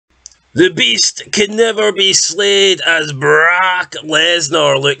The Beast can never be slayed as Brock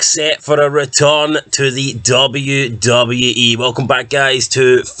Lesnar looks set for a return to the WWE. Welcome back, guys,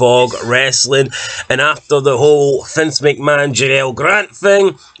 to Fog Wrestling. And after the whole Vince McMahon, Jarrell Grant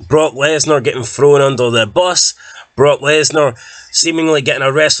thing, Brock Lesnar getting thrown under the bus, Brock Lesnar seemingly getting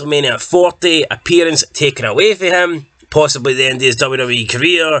a WrestleMania 40 appearance taken away from him, possibly the end of his WWE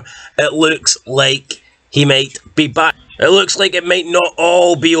career, it looks like he might be back. It looks like it might not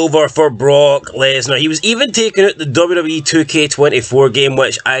all be over for Brock Lesnar. He was even taking out the WWE 2K24 game,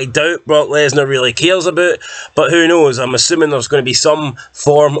 which I doubt Brock Lesnar really cares about, but who knows? I'm assuming there's going to be some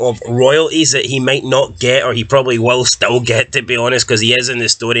form of royalties that he might not get, or he probably will still get, to be honest, because he is in the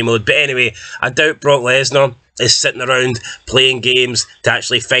story mode. But anyway, I doubt Brock Lesnar is sitting around playing games to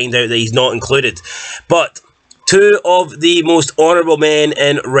actually find out that he's not included. But two of the most honourable men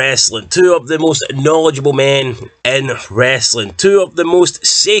in wrestling, two of the most knowledgeable men in wrestling, two of the most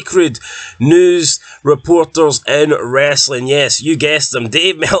sacred news reporters in wrestling. Yes, you guessed them,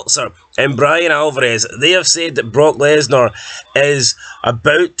 Dave Meltzer and Brian Alvarez. They have said that Brock Lesnar is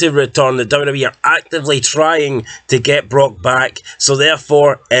about to return. The WWE are actively trying to get Brock back, so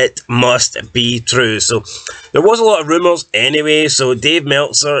therefore it must be true. So there was a lot of rumours anyway, so Dave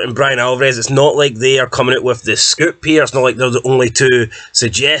Meltzer and Brian Alvarez, it's not like they are coming out with the scoop here. It's not like they're the only two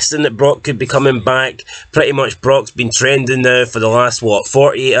suggesting that Brock could be coming back. Pretty much Brock's been trending now for the last, what,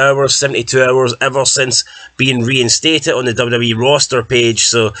 48 hours, 72 hours, ever since being reinstated on the WWE roster page.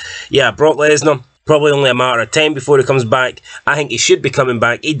 So yeah, Brock Lesnar, probably only a matter of time before he comes back. I think he should be coming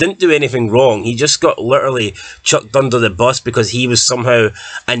back. He didn't do anything wrong. He just got literally chucked under the bus because he was somehow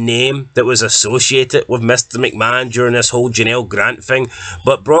a name that was associated with Mr. McMahon during this whole Janelle Grant thing.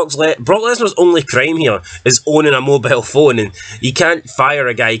 But Brock Lesnar's only crime here is owning a mobile phone, and you can't fire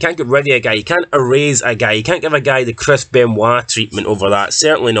a guy, you can't get rid of a guy, you can't erase a guy, you can't give a guy the Chris Benoit treatment over that.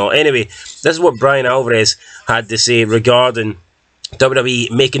 Certainly not. Anyway, this is what Brian Alvarez had to say regarding WWE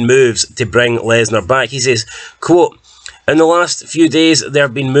making moves to bring Lesnar back. He says, quote, "In the last few days, there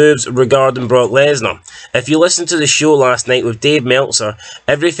have been moves regarding Brock Lesnar. If you listened to the show last night with Dave Meltzer,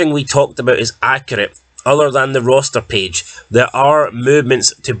 everything we talked about is accurate, other than the roster page. There are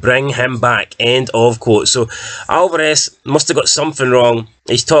movements to bring him back." End of quote. So Alvarez must have got something wrong.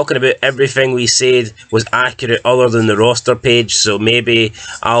 He's talking about everything we said was accurate other than the roster page. So maybe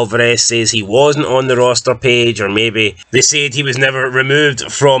Alvarez says he wasn't on the roster page, or maybe they said he was never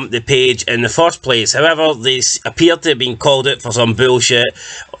removed from the page in the first place. However, they appear to have been called out for some bullshit.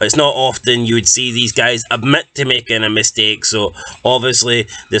 It's not often you would see these guys admit to making a mistake. So obviously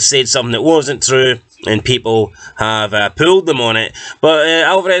they've said something that wasn't true, and people have pulled them on it. But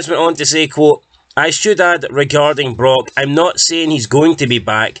Alvarez went on to say, quote, "I should add regarding Brock, I'm not saying he's going to be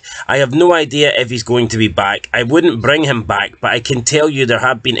back. I have no idea if he's going to be back. I wouldn't bring him back, but I can tell you there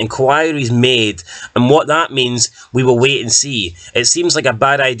have been inquiries made, and what that means, we will wait and see. It seems like a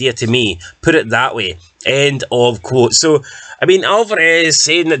bad idea to me. Put it that way." End of quote. So, I mean, Alvarez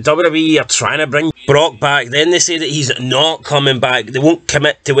saying that WWE are trying to bring Brock back. Then they say that he's not coming back. They won't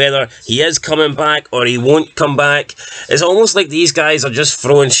commit to whether he is coming back or he won't come back. It's almost like these guys are just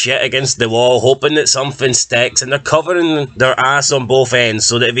throwing shit against the wall, hoping that something sticks, and they're covering their ass on both ends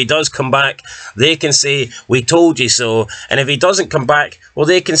so that if he does come back, they can say, "We told you so." And if he doesn't come back, well,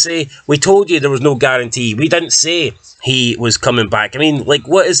 they can say, "We told you there was no guarantee. We didn't say he was coming back." I mean, like,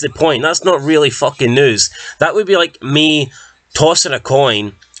 what is the point? That's not really fucking news. That would be like me tossing a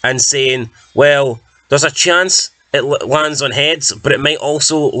coin and saying, well, there's a chance it lands on heads, but it might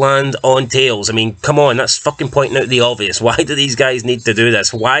also land on tails. I mean, come on, that's fucking pointing out the obvious. Why do these guys need to do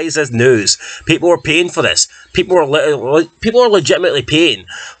this? Why is this news? People are paying for this. People are legitimately paying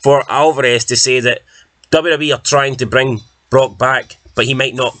for Alvarez to say that WWE are trying to bring Brock back, but he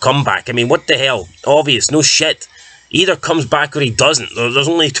might not come back. I mean, what the hell? Obvious, no shit. Either comes back or he doesn't. There's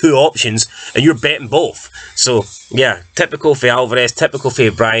only two options, and you're betting both. So, yeah, typical for Alvarez, typical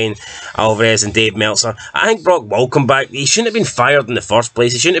for Brian Alvarez and Dave Meltzer. I think Brock will come back. He shouldn't have been fired in the first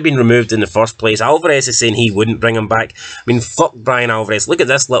place. He shouldn't have been removed in the first place. Alvarez is saying he wouldn't bring him back. I mean, fuck Brian Alvarez. Look at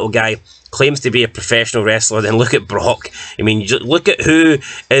this little guy. Claims to be a professional wrestler, then look at Brock. I mean, just look at who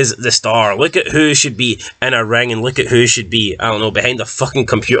is the star. Look at who should be in a ring, and look at who should be, I don't know, behind a fucking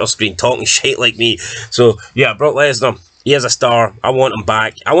computer screen talking shit like me. So, yeah, Brock Lesnar, He is a star. I want him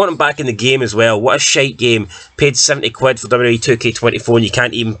back. I want him back in the game as well. What a shite game. Paid 70 quid for WWE 2K24 and you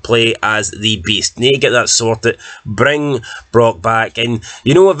can't even play as the Beast. Need to get that sorted. Bring Brock back. And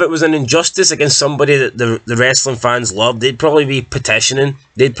you know, if it was an injustice against somebody that the wrestling fans love, they'd probably be petitioning.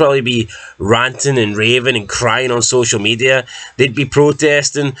 They'd probably be ranting and raving and crying on social media. They'd be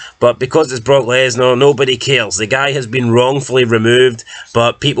protesting. But because it's Brock Lesnar, nobody cares. The guy has been wrongfully removed,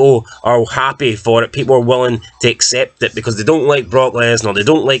 but people are happy for it. People are willing to accept it because they don't like Brock Lesnar. They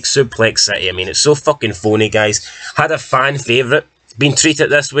don't like Suplex City. I mean, it's so fucking phony, guys. Had a fan favourite been treated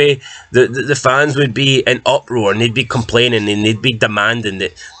this way, the fans would be in uproar and they'd be complaining and they'd be demanding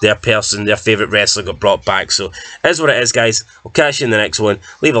that their favourite wrestler got brought back. So, it is what it is, guys. I'll catch you in the next one.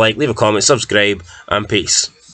 Leave a like, leave a comment, subscribe, and peace.